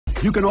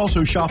You can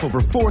also shop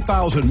over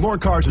 4,000 more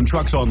cars and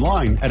trucks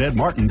online at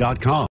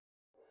edmartin.com.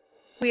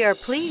 We are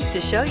pleased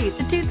to show you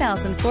the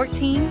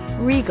 2014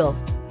 Regal.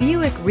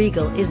 Buick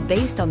Regal is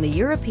based on the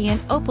European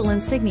Opel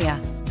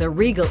Insignia. The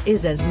Regal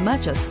is as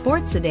much a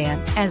sports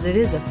sedan as it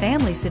is a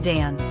family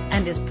sedan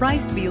and is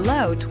priced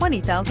below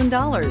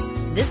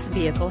 $20,000. This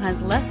vehicle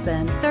has less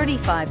than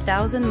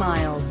 35,000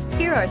 miles.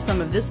 Here are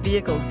some of this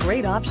vehicle's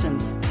great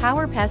options: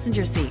 power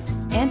passenger seat,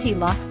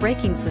 anti-lock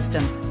braking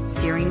system,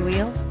 steering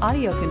wheel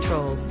audio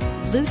controls,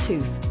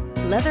 Bluetooth,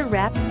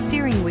 leather-wrapped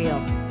steering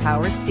wheel,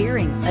 power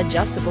steering,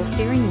 adjustable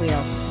steering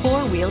wheel,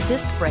 four-wheel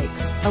disc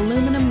brakes,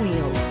 aluminum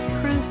wheels,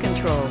 cruise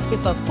control.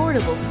 If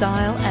affordable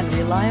style and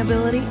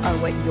reliability are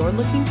what you're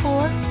looking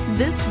for,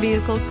 this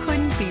vehicle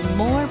couldn't be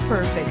more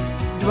perfect.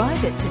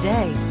 Drive it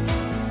today.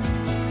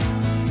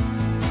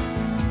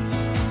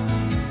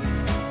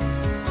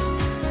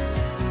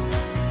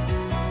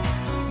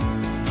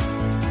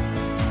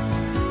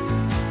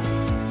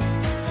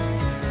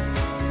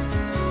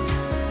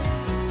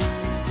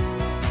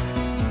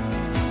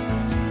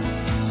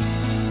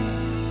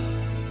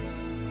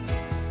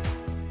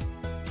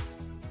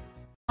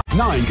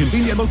 Nine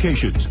convenient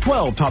locations,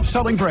 12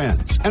 top-selling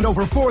brands, and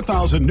over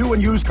 4,000 new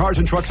and used cars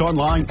and trucks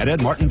online at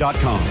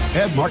edmartin.com.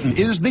 Ed Martin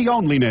is the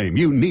only name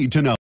you need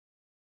to know.